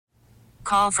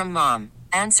call from mom.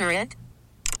 Answer it.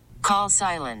 Call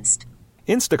silenced.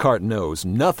 Instacart knows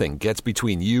nothing gets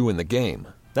between you and the game.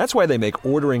 That's why they make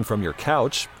ordering from your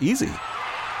couch easy.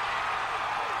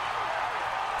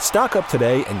 Stock up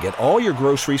today and get all your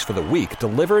groceries for the week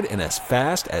delivered in as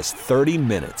fast as 30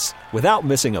 minutes without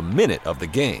missing a minute of the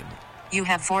game. You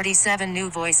have 47 new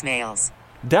voicemails.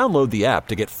 Download the app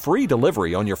to get free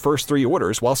delivery on your first 3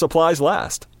 orders while supplies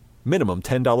last. Minimum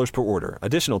 $10 per order.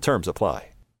 Additional terms apply.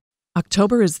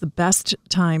 October is the best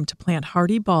time to plant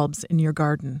hardy bulbs in your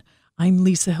garden. I'm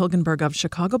Lisa Hilgenberg of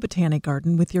Chicago Botanic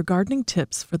Garden with your gardening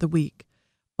tips for the week.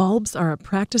 Bulbs are a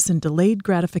practice in delayed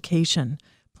gratification.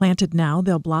 Planted now,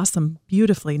 they'll blossom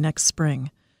beautifully next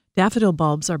spring. Daffodil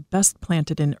bulbs are best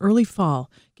planted in early fall,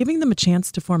 giving them a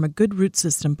chance to form a good root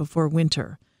system before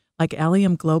winter. Like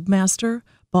Allium globemaster,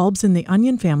 bulbs in the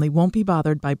onion family won't be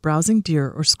bothered by browsing deer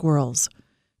or squirrels.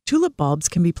 Tulip bulbs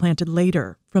can be planted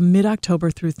later, from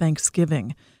mid-October through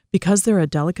Thanksgiving. Because they're a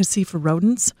delicacy for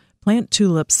rodents, plant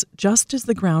tulips just as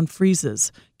the ground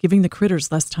freezes, giving the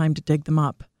critters less time to dig them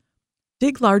up.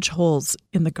 Dig large holes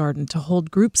in the garden to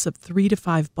hold groups of 3 to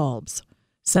 5 bulbs.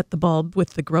 Set the bulb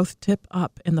with the growth tip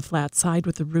up and the flat side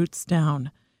with the roots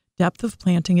down. Depth of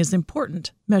planting is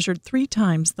important, measured 3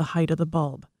 times the height of the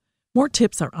bulb. More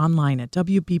tips are online at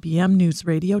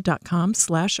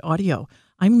wbbmnewsradio.com/audio.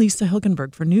 I'm Lisa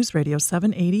Hilgenberg for News Radio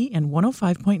 780 and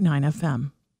 105.9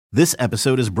 FM. This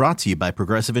episode is brought to you by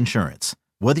Progressive Insurance.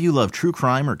 Whether you love true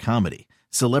crime or comedy,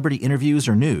 celebrity interviews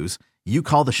or news, you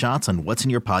call the shots on what's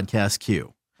in your podcast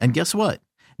queue. And guess what?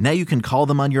 Now you can call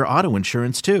them on your auto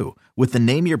insurance too with the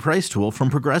Name Your Price tool from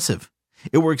Progressive.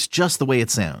 It works just the way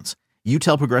it sounds. You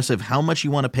tell Progressive how much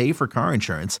you want to pay for car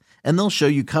insurance, and they'll show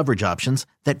you coverage options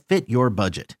that fit your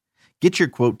budget. Get your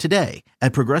quote today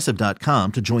at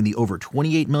Progressive.com to join the over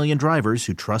 28 million drivers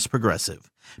who trust Progressive.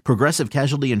 Progressive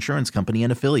Casualty Insurance Company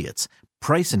and Affiliates.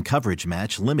 Price and coverage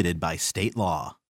match limited by state law.